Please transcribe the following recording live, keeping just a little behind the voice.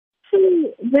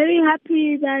very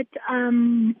happy that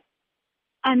I'm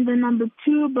the number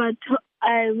 2, but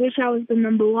I wish I was the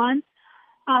number 1.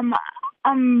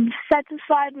 I'm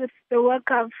satisfied with the work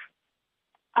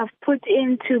I've put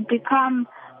in to become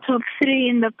top 3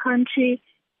 in the country,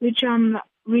 which I'm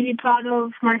really proud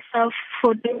of myself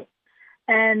for doing.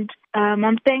 And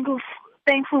I'm thankful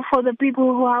for the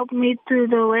people who helped me through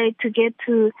the way to get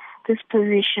to this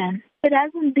position. It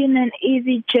hasn't been an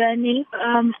easy journey.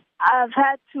 I've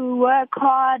had to work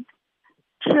hard,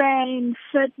 train,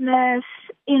 fitness,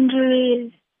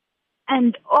 injuries,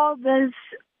 and all this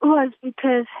was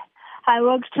because I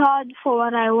worked hard for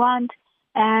what I want,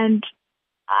 and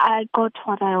I got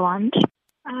what I want.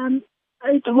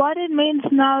 What it means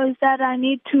now is that I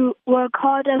need to work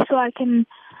harder so I can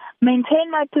maintain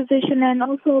my position and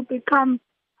also become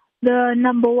the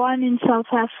number 1 in South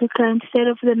Africa instead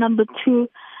of the number 2.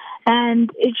 And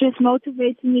it just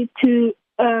motivates me to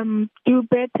do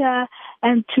better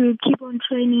and to keep on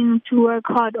training to work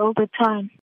hard all the time.